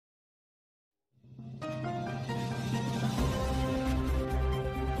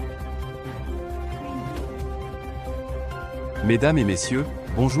Mesdames et messieurs,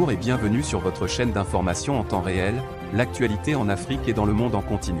 bonjour et bienvenue sur votre chaîne d'information en temps réel, l'actualité en Afrique et dans le monde en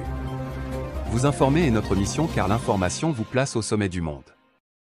continu. Vous informer est notre mission car l'information vous place au sommet du monde.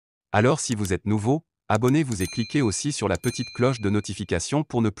 Alors si vous êtes nouveau, abonnez-vous et cliquez aussi sur la petite cloche de notification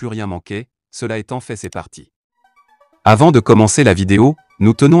pour ne plus rien manquer, cela étant fait c'est parti. Avant de commencer la vidéo,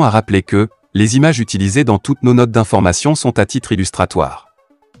 nous tenons à rappeler que, les images utilisées dans toutes nos notes d'information sont à titre illustratoire.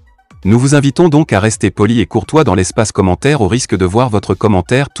 Nous vous invitons donc à rester poli et courtois dans l'espace commentaire au risque de voir votre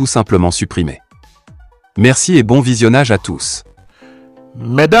commentaire tout simplement supprimé. Merci et bon visionnage à tous.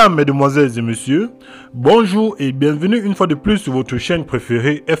 Mesdames, Mesdemoiselles et Messieurs, bonjour et bienvenue une fois de plus sur votre chaîne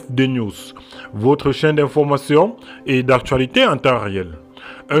préférée FD News, votre chaîne d'information et d'actualité en temps réel.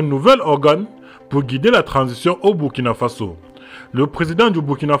 Un nouvel organe pour guider la transition au Burkina Faso. Le président du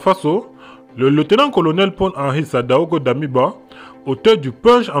Burkina Faso, le lieutenant-colonel Paul-Henri Sadaogo Damiba, auteur du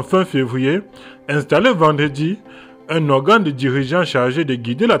purge en fin février, installé vendredi un organe de dirigeants chargé de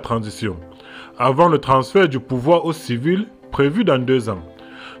guider la transition, avant le transfert du pouvoir aux civils prévu dans 2 ans.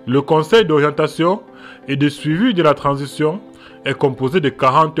 Le conseil d'orientation et de suivi de la transition est composé de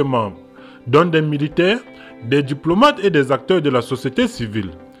 40 membres, dont des militaires, des diplomates et des acteurs de la société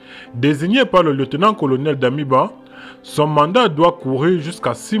civile. Désigné par le lieutenant-colonel Damiba, son mandat doit courir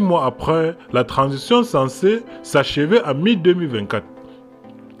jusqu'à 6 mois après la transition censée s'achever en mi-2024.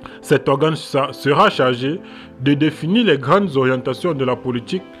 Cet organe sera chargé de définir les grandes orientations de la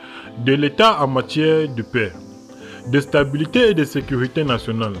politique de l'État en matière de paix, de stabilité et de sécurité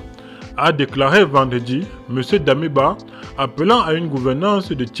nationale, a déclaré vendredi M. Damiba, appelant à une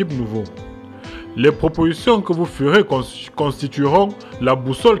gouvernance de type nouveau. Les propositions que vous ferez constitueront la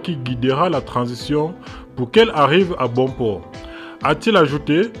boussole qui guidera la transition pour qu'elle arrive à bon port, a-t-il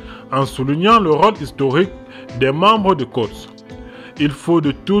ajouté en soulignant le rôle historique des membres de COTS. Il faut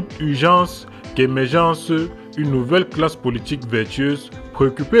de toute urgence qu'émergence une nouvelle classe politique vertueuse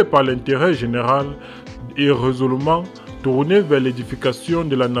préoccupée par l'intérêt général et résolument tournée vers l'édification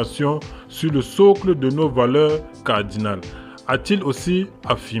de la nation sur le socle de nos valeurs cardinales, a-t-il aussi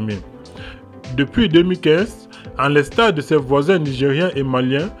affirmé. Depuis 2015, en l'estat de ses voisins nigériens et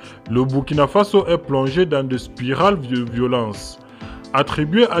maliens, le Burkina Faso est plongé dans des spirales de violence,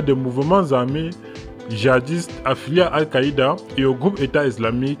 attribuées à des mouvements armés djihadistes affiliés à Al-Qaïda et au groupe État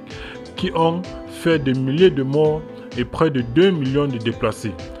islamique qui ont fait des milliers de morts et près de 2 millions de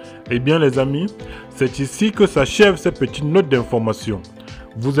déplacés. Eh bien les amis, c'est ici que s'achève cette petite note d'information.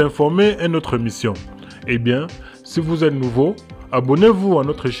 Vous informer est notre mission. Eh bien, si vous êtes nouveau, abonnez-vous à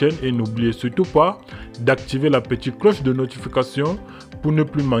notre chaîne et n'oubliez surtout pas d'activer la petite cloche de notification pour ne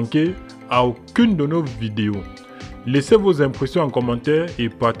plus manquer à aucune de nos vidéos. Laissez vos impressions en commentaire et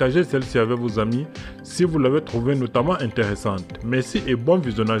partagez celle-ci avec vos amis si vous l'avez trouvée notamment intéressante. Merci et bon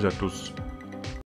visionnage à tous.